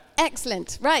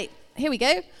Excellent. Right, here we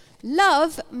go.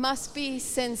 Love must be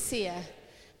sincere.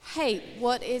 Hate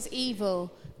what is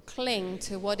evil. Cling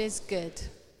to what is good.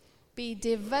 Be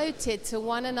devoted to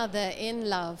one another in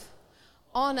love.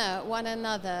 Honor one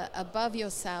another above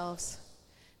yourselves.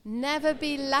 Never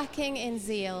be lacking in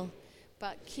zeal,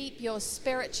 but keep your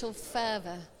spiritual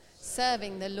fervor,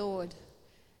 serving the Lord.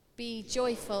 Be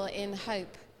joyful in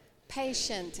hope,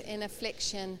 patient in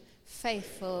affliction,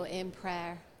 faithful in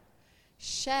prayer.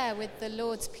 Share with the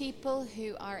Lord's people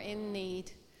who are in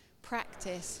need.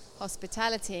 Practice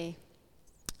hospitality.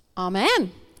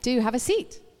 Amen. Do have a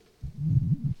seat.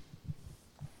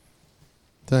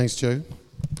 Thanks, Joe.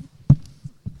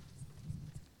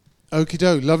 Okie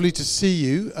doke, lovely to see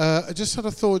you. I just had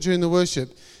a thought during the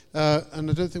worship,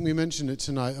 and I don't think we mentioned it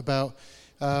tonight, about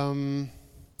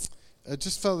I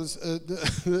just felt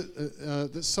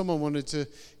that someone wanted to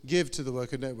give to the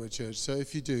work of Network Church. So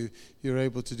if you do, you're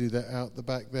able to do that out the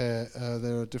back there.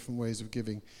 There are different ways of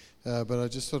giving. But I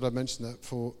just thought I'd mention that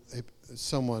for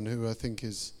someone who I think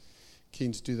is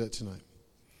keen to do that tonight.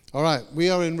 All right, we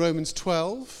are in Romans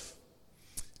 12.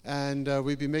 And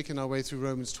we've been making our way through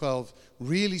Romans 12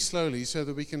 really slowly so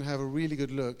that we can have a really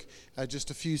good look at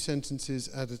just a few sentences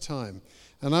at a time.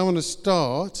 And I want to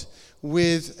start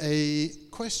with a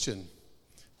question.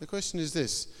 The question is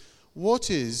this: what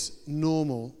is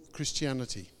normal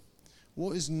Christianity?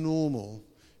 What is normal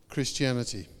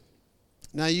Christianity?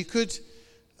 Now, you could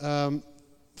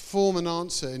form an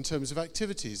answer in terms of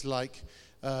activities like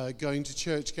going to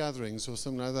church gatherings or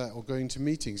something like that, or going to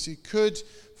meetings. You could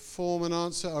form an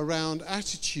answer around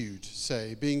attitude,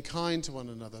 say, being kind to one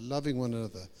another, loving one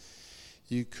another.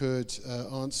 You could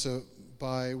answer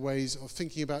by ways of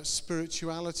thinking about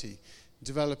spirituality,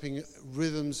 developing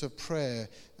rhythms of prayer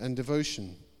and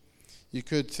devotion. You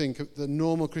could think that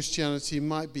normal Christianity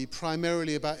might be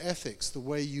primarily about ethics, the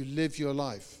way you live your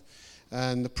life,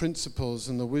 and the principles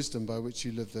and the wisdom by which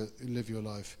you live your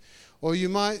life. Or you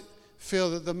might feel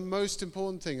that the most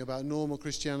important thing about normal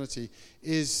Christianity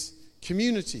is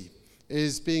community,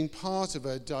 is being part of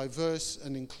a diverse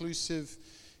and inclusive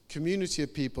community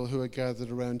of people who are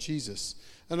gathered around Jesus.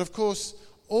 And of course,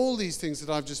 all these things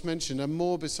that I've just mentioned and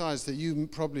more besides that you're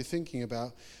probably thinking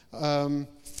about,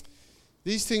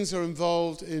 these things are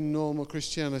involved in normal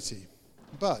Christianity.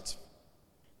 But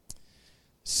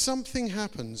something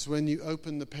happens when you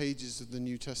open the pages of the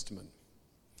New Testament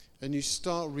and you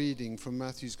start reading from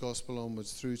Matthew's Gospel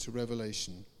onwards through to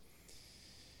Revelation.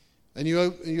 And you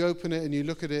open it and you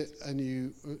look at it and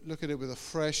you look at it with a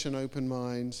fresh and open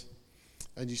mind,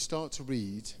 and you start to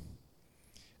read.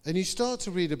 And you start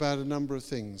to read about a number of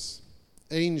things: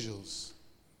 angels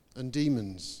and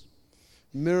demons,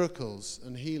 miracles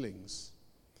and healings,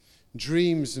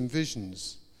 dreams and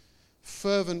visions,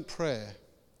 fervent prayer,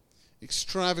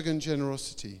 extravagant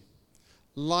generosity,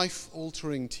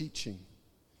 life-altering teaching,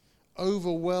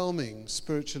 overwhelming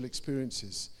spiritual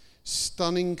experiences,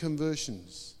 stunning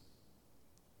conversions.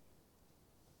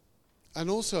 And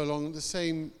also in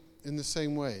the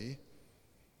same way,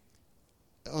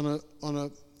 on a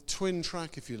twin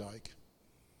track, if you like,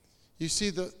 you see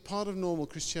that part of normal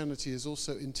Christianity is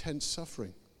also intense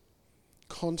suffering,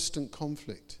 constant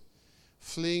conflict,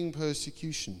 fleeing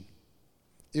persecution,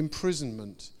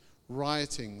 imprisonment,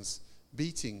 riotings,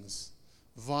 beatings,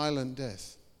 violent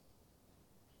death.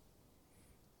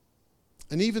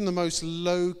 And even the most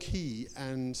low-key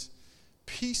and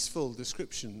peaceful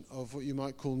description of what you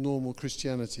might call normal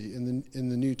Christianity in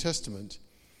the New Testament,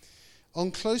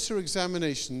 on closer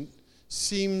examination,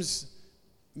 seems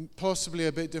possibly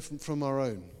a bit different from our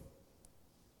own.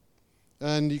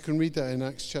 And you can read that in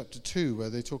Acts chapter 2, where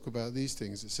they talk about these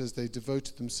things. It says they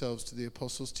devoted themselves to the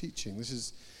apostles' teaching. This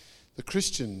is the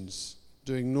Christians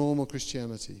doing normal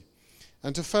Christianity.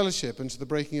 And to fellowship, and to the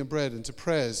breaking of bread, and to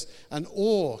prayers. And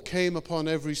awe came upon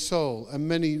every soul, and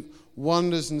many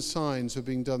wonders and signs were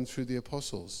being done through the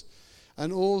apostles.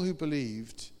 And all who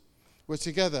believed were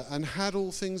together and had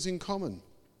all things in common.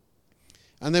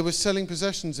 And they were selling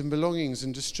possessions and belongings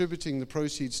and distributing the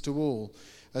proceeds to all,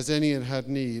 as any had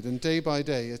need. And day by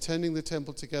day, attending the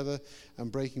temple together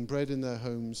and breaking bread in their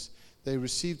homes, they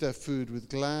received their food with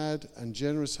glad and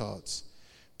generous hearts,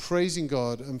 praising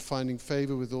God and finding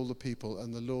favor with all the people.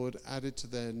 And the Lord added to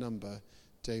their number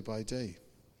day by day.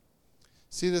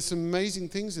 See, there's some amazing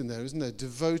things in there, isn't there?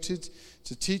 Devoted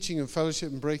to teaching and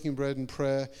fellowship and breaking bread and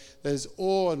prayer. There's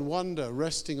awe and wonder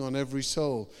resting on every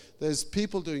soul. There's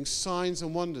people doing signs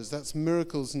and wonders. That's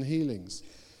miracles and healings.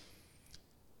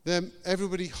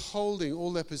 Everybody holding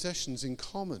all their possessions in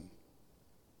common.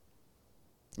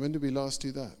 When did we last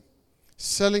do that?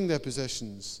 Selling their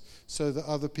possessions so that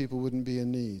other people wouldn't be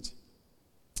in need.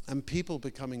 and people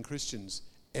becoming Christians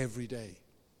every day.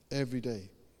 Every day.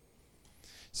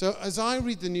 So as I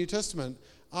read the New Testament,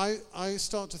 I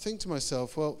start to think to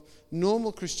myself, well,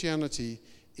 normal Christianity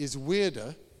is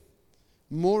weirder,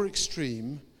 more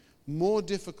extreme, more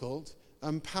difficult,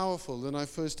 and powerful than I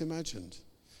first imagined.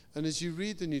 And as you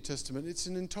read the New Testament, it's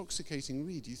an intoxicating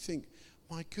read. You think,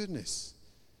 my goodness,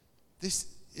 is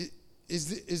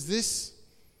this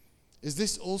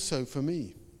also for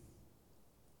me?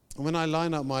 And when I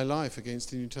line up my life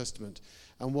against the New Testament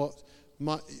and what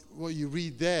you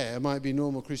read there might be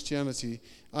normal Christianity,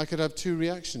 I could have two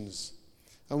reactions.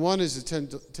 And one is a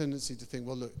tendency to think,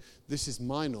 well, look, this is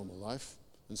my normal life,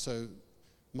 and so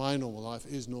my normal life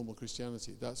is normal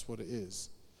Christianity. That's what it is.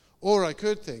 Or I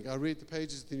could think, I read the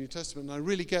pages of the New Testament and I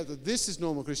really get that this is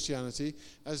normal Christianity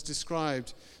as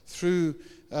described through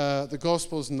the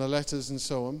Gospels and the letters and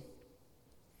so on.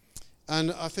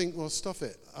 And I think, well, stuff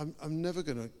it. I'm never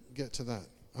going to get to that.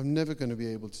 I'm never going to be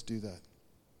able to do that.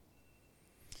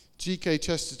 G.K.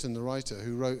 Chesterton, the writer,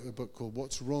 who wrote a book called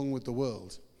What's Wrong with the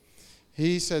World,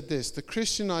 he said this: the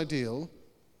Christian ideal,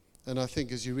 and I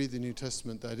think as you read the New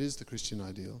Testament, that is the Christian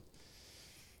ideal,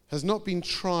 has not been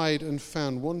tried and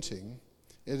found wanting.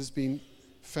 It has been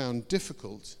found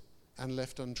difficult and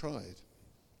left untried.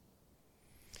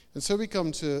 And so we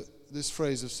come to this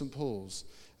phrase of St. Paul's,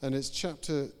 and it's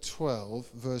chapter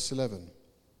 12, verse 11.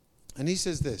 And he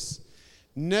says this: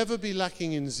 never be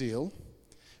lacking in zeal,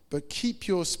 but keep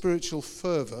your spiritual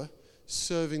fervor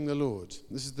serving the Lord.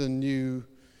 This is the new,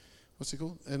 what's it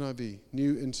called? NIV,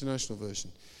 New International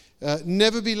Version.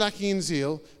 Never be lacking in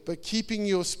zeal, but keeping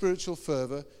your spiritual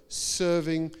fervor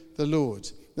serving the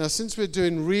Lord. Now, since we're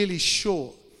doing really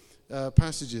short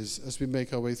passages as we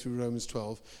make our way through Romans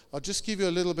 12, I'll just give you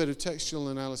a little bit of textual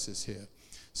analysis here.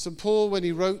 St. Paul, when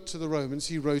he wrote to the Romans,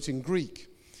 he wrote in Greek.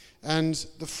 And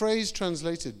the phrase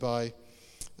translated by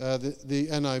the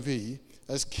NIV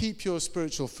as keep your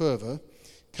spiritual fervor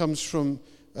comes from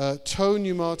to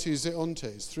pneumati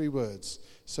zeontes, 3 words.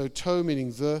 So to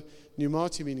meaning the,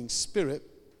 pneumati meaning spirit,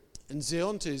 and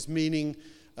zeontes meaning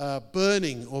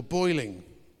burning or boiling,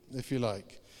 if you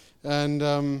like. And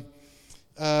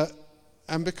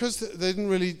because they didn't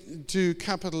really do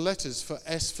capital letters for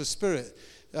S for spirit,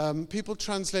 people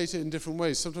translate it in different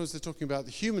ways. Sometimes they're talking about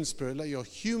the human spirit. Let your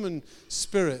human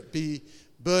spirit be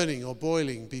burning or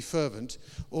boiling, be fervent.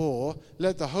 Or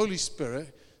let the Holy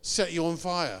Spirit set you on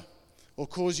fire or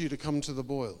cause you to come to the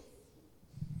boil.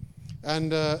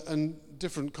 And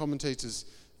different commentators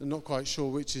are not quite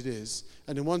sure which it is.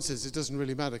 And in one sense, it doesn't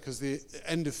really matter because the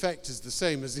end effect is the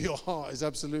same as your heart is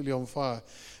absolutely on fire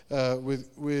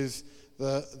with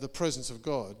the presence of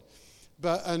God.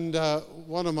 And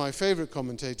one of my favorite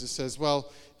commentators says,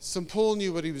 well, St. Paul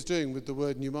knew what he was doing with the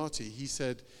word pneumati. He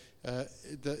said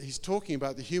that he's talking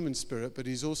about the human spirit, but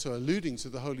he's also alluding to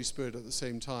the Holy Spirit at the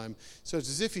same time. So it's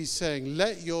as if he's saying,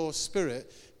 let your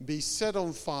spirit be set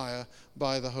on fire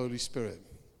by the Holy Spirit.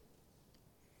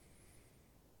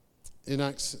 In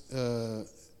Acts of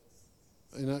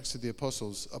the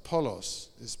Apostles, Apollos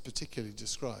is particularly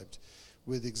described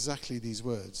with exactly these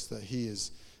words, that he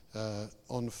is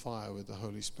on fire with the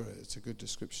Holy Spirit. It's a good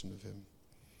description of him.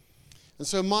 And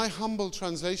so my humble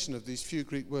translation of these few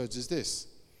Greek words is this: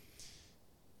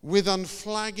 with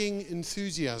unflagging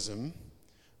enthusiasm,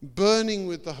 burning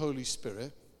with the Holy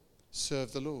Spirit,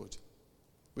 serve the Lord.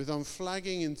 With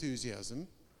unflagging enthusiasm,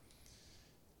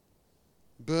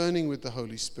 burning with the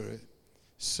Holy Spirit,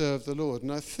 serve the Lord.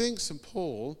 And I think St.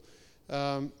 Paul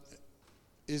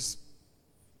is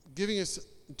giving us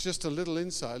just a little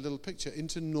insight, a little picture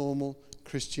into normal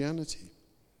Christianity.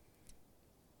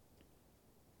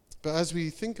 But as we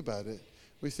think about it,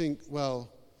 we think, well,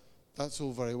 that's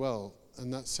all very well,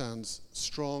 and that sounds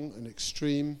strong and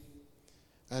extreme.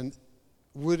 And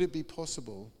would it be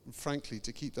possible, frankly,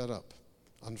 to keep that up?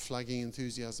 Unflagging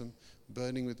enthusiasm,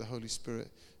 burning with the Holy Spirit,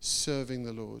 serving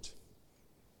the Lord.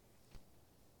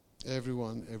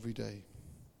 Everyone, every day.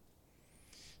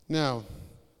 Now,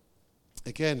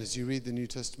 again, as you read the New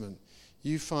Testament,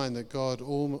 you find that God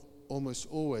almost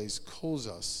always calls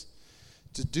us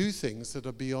to do things that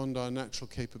are beyond our natural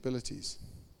capabilities.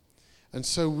 And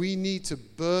so we need to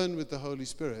burn with the Holy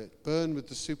Spirit, burn with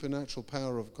the supernatural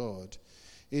power of God,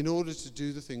 in order to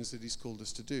do the things that he's called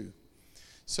us to do.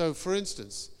 So, for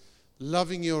instance,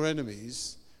 loving your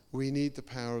enemies, we need the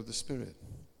power of the Spirit.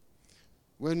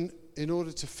 In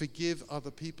order to forgive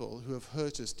other people who have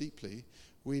hurt us deeply,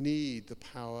 we need the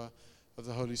power of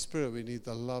the Holy Spirit. We need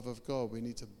the love of God. We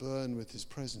need to burn with his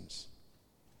presence.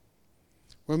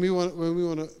 When we want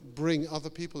to bring other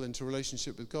people into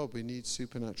relationship with God, we need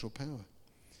supernatural power.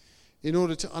 In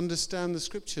order to understand the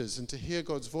scriptures and to hear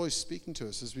God's voice speaking to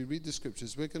us as we read the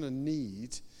scriptures, we're going to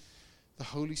need the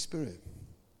Holy Spirit.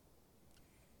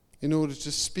 In order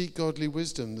to speak godly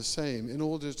wisdom, the same. In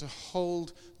order to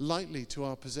hold lightly to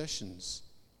our possessions.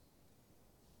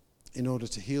 In order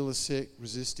to heal the sick,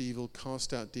 resist evil,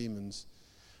 cast out demons.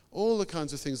 All the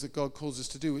kinds of things that God calls us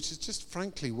to do, which is just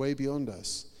frankly way beyond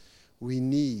us. We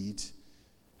need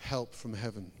help from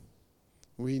heaven.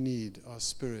 We need our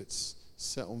spirits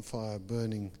set on fire,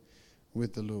 burning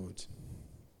with the Lord.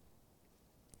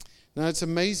 Now it's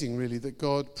amazing really that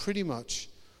God pretty much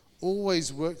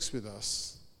always works with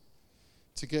us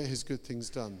to get his good things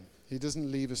done. He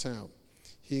doesn't leave us out.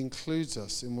 He includes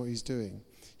us in what he's doing.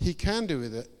 He can do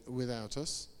it without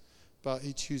us, but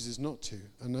he chooses not to,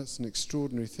 and that's an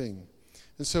extraordinary thing.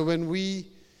 And so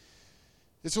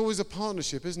it's always a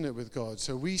partnership, isn't it, with God?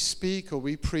 So we speak or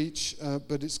we preach,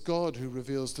 but it's God who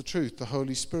reveals the truth. The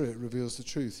Holy Spirit reveals the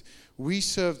truth. We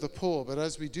serve the poor, but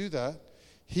as we do that,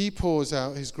 he pours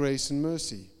out his grace and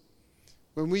mercy.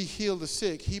 When we heal the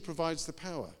sick, he provides the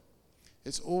power.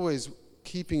 It's always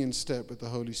keeping in step with the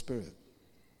Holy Spirit.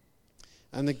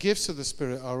 And the gifts of the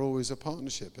Spirit are always a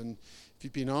partnership. And if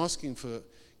you've been asking for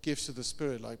gifts of the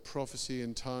Spirit like prophecy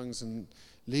and tongues and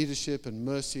leadership and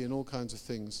mercy and all kinds of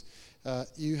things,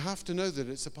 you have to know that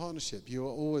it's a partnership.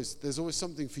 There's always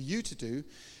something for you to do,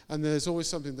 and there's always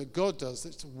something that God does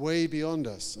that's way beyond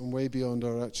us and way beyond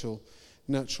our actual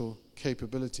natural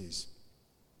capabilities.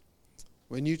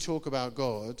 When you talk about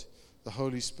God, the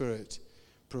Holy Spirit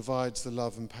provides the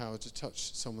love and power to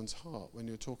touch someone's heart when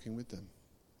you're talking with them.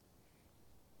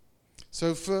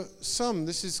 So for some,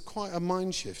 this is quite a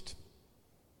mind shift.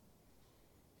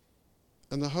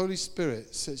 And the Holy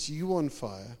Spirit sets you on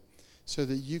fire so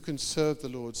that you can serve the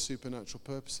Lord's supernatural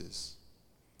purposes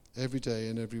every day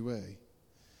in every way.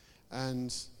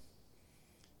 And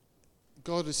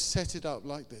God has set it up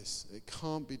like this. It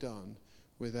can't be done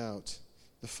without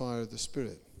the fire of the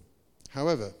Spirit.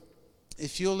 However,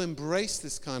 if you'll embrace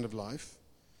this kind of life,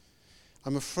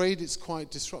 I'm afraid it's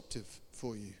quite disruptive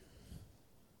for you.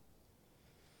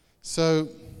 So,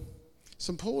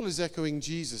 St. Paul is echoing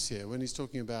Jesus here when he's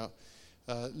talking about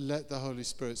let the Holy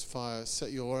Spirit's fire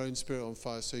set your own spirit on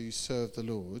fire so you serve the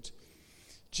Lord.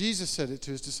 Jesus said it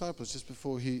to his disciples just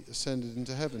before he ascended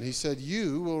into heaven. He said,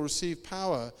 you will receive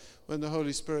power when the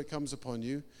Holy Spirit comes upon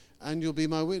you, and you'll be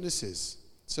my witnesses.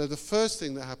 So the first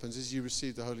thing that happens is you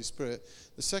receive the Holy Spirit.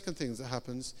 The second thing that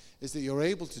happens is that you're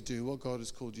able to do what God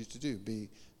has called you to do, be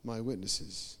my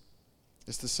witnesses.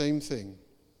 It's the same thing.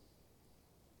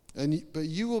 But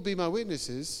you will be my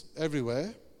witnesses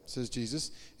everywhere, says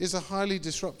Jesus, is a highly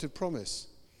disruptive promise.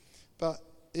 But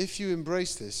if you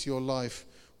embrace this, your life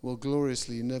will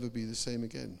gloriously never be the same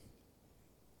again.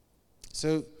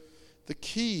 So the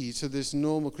key to this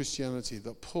normal Christianity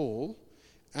that Paul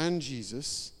and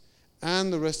Jesus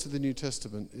and the rest of the New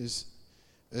Testament is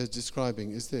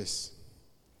describing is this: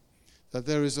 that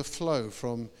there is a flow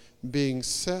from being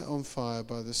set on fire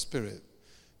by the Spirit,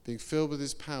 being filled with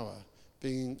his power,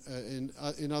 being,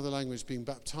 in other language, being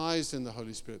baptized in the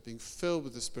Holy Spirit, being filled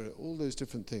with the Spirit, all those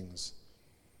different things.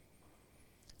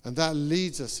 And that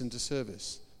leads us into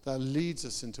service. That leads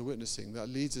us into witnessing. That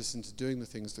leads us into doing the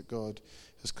things that God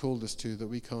has called us to that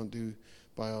we can't do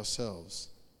by ourselves.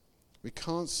 We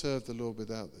can't serve the Lord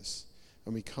without this,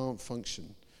 and we can't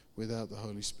function without the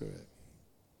Holy Spirit.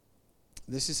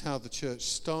 This is how the church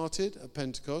started at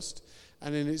Pentecost,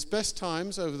 and in its best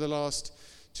times over the last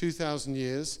 2,000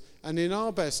 years, and in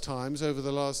our best times over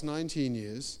the last 19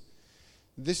 years,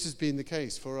 this has been the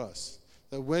case for us,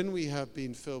 that when we have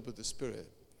been filled with the Spirit,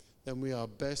 then we are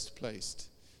best placed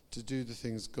to do the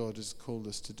things God has called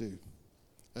us to do.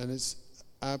 And it's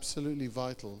absolutely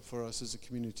vital for us as a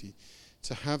community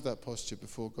to have that posture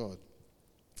before God.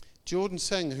 Jordan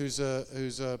Seng, who's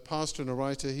a pastor and a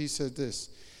writer, he said this: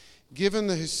 given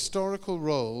the historical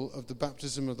role of the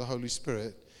baptism of the Holy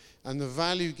Spirit and the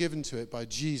value given to it by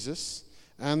Jesus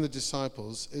and the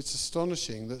disciples, it's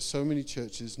astonishing that so many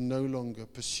churches no longer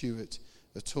pursue it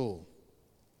at all.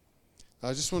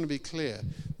 I just want to be clear.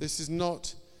 This is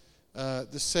not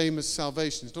the same as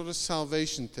salvation. It's not a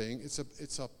salvation thing.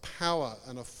 It's a power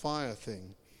and a fire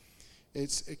thing.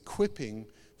 It's equipping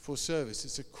for service.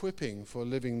 It's equipping for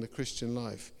living the Christian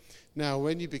life. Now,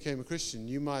 when you became a Christian,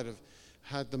 you might have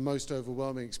had the most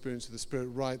overwhelming experience of the Spirit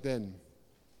right then.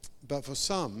 But for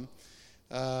some,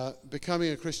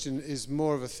 becoming a Christian is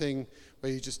more of a thing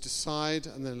where you just decide,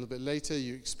 and then a little bit later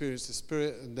you experience the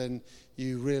Spirit, and then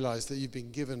you realize that you've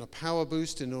been given a power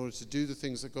boost in order to do the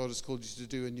things that God has called you to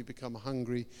do, and you become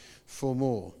hungry for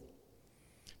more.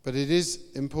 But it is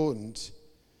important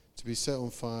to be set on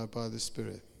fire by the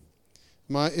Spirit.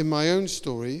 In my own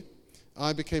story,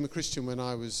 I became a Christian when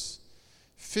I was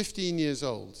 15 years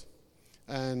old.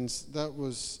 And that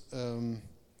was an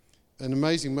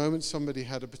amazing moment. Somebody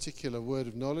had a particular word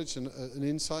of knowledge and an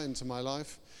insight into my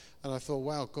life. And I thought,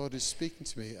 wow, God is speaking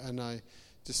to me. And I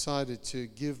decided to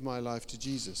give my life to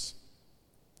Jesus.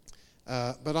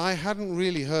 But I hadn't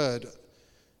really heard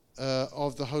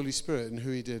of the Holy Spirit and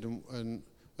who he did and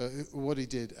what he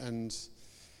did and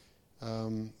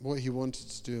what he wanted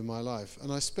to do in my life.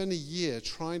 And I spent a year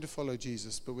trying to follow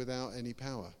Jesus, but without any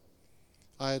power.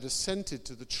 I had assented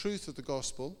to the truth of the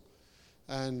gospel,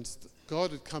 and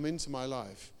God had come into my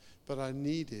life, but I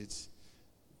needed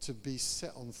to be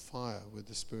set on fire with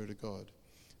the Spirit of God.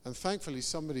 And thankfully,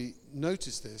 somebody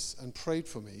noticed this and prayed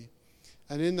for me.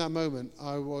 And in that moment,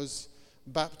 I was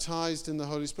baptized in the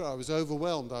Holy Spirit. I was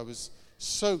overwhelmed. I was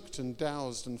soaked and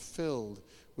doused and filled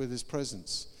with his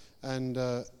presence. And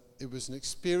it was an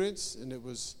experience, and it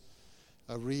was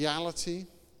a reality.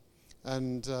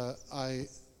 And I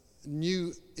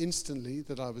knew instantly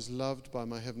that I was loved by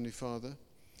my Heavenly Father.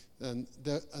 And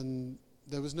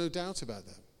there was no doubt about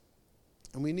that.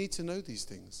 And we need to know these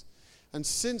things. And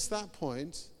since that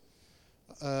point,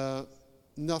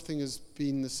 nothing has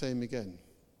been the same again.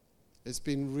 It's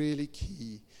been really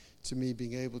key to me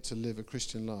being able to live a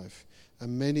Christian life.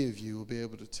 And many of you will be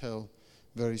able to tell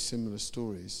very similar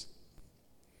stories.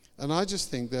 And I just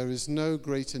think there is no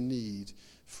greater need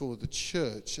for the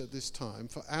church at this time,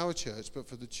 for our church, but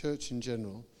for the church in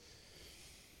general,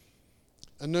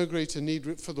 and no greater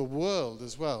need for the world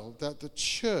as well, that the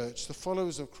church, the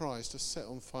followers of Christ, are set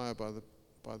on fire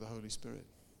by the Holy Spirit.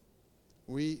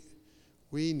 We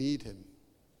need him.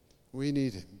 We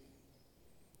need him.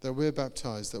 That we're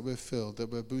baptized, that we're filled, that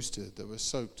we're boosted, that we're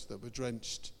soaked, that we're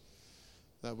drenched,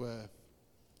 that we're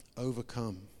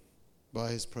overcome by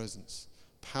his presence.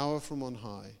 Power from on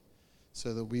high,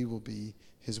 so that we will be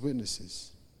his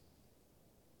witnesses.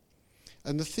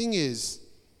 And the thing is,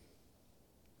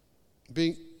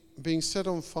 being set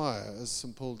on fire, as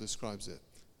St. Paul describes it,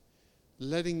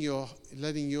 letting your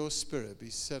spirit be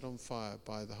set on fire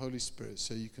by the Holy Spirit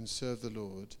so you can serve the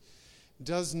Lord,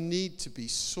 does need to be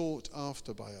sought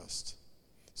after by us.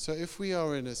 So if we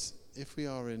are in a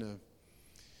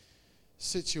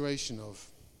situation of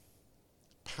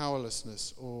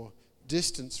powerlessness or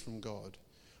distance from God,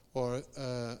 or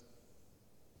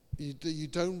you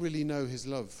don't really know his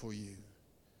love for you,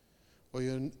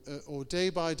 or day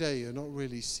by day you're not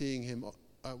really seeing him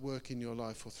at work in your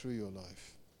life or through your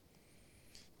life,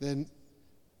 then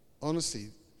honestly,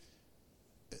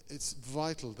 it's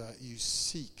vital that you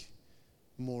seek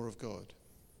more of God,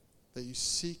 that you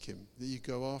seek him, that you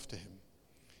go after him.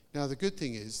 Now, the good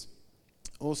thing is,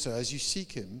 also, as you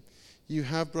seek him, you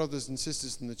have brothers and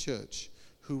sisters in the church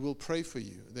who will pray for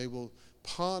you. They will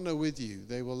partner with you.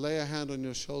 They will lay a hand on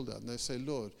your shoulder and they'll say,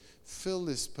 Lord, fill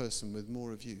this person with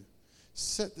more of you.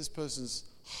 Set this person's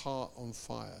heart on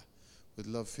fire with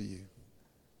love for you.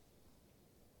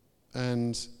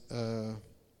 And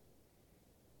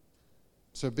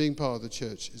so being part of the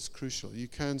church is crucial. You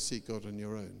can seek God on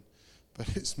your own, but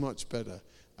it's much better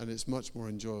and it's much more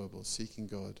enjoyable seeking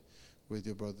God with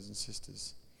your brothers and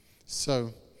sisters.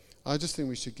 So I just think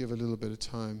we should give a little bit of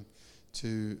time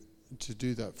to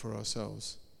do that for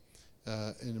ourselves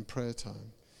in prayer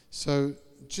time. So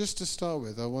just to start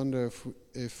with, I wonder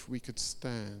if we could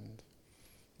stand.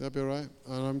 That'd be all right?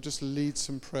 And I'm just lead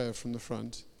some prayer from the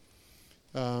front.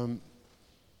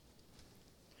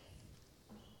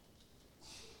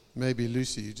 Maybe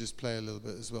Lucy, you just play a little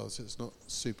bit as well, so it's not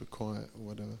super quiet or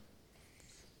whatever.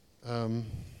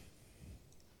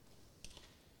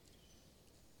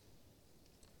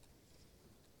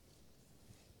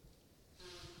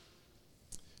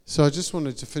 So I just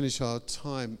wanted to finish our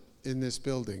time in this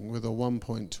building with a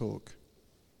one-point talk.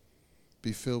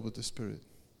 Be filled with the Spirit.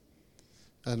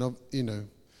 And,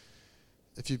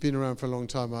 if you've been around for a long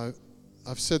time,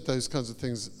 I've said those kinds of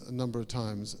things a number of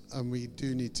times, and we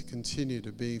do need to continue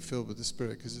to be filled with the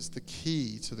Spirit because it's the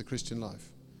key to the Christian life.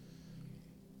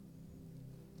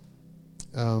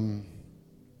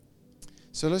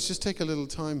 So let's just take a little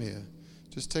time here.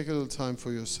 Just take a little time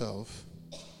for yourself,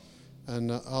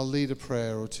 and I'll lead a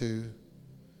prayer or two,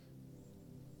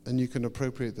 and you can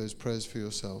appropriate those prayers for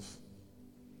yourself.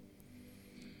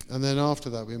 And then after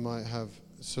that, we might have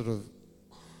sort of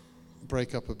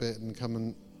break up a bit and come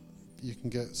and you can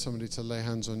get somebody to lay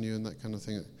hands on you and that kind of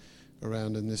thing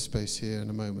around in this space here in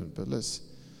a moment. But let's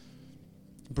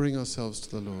bring ourselves to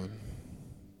the Lord.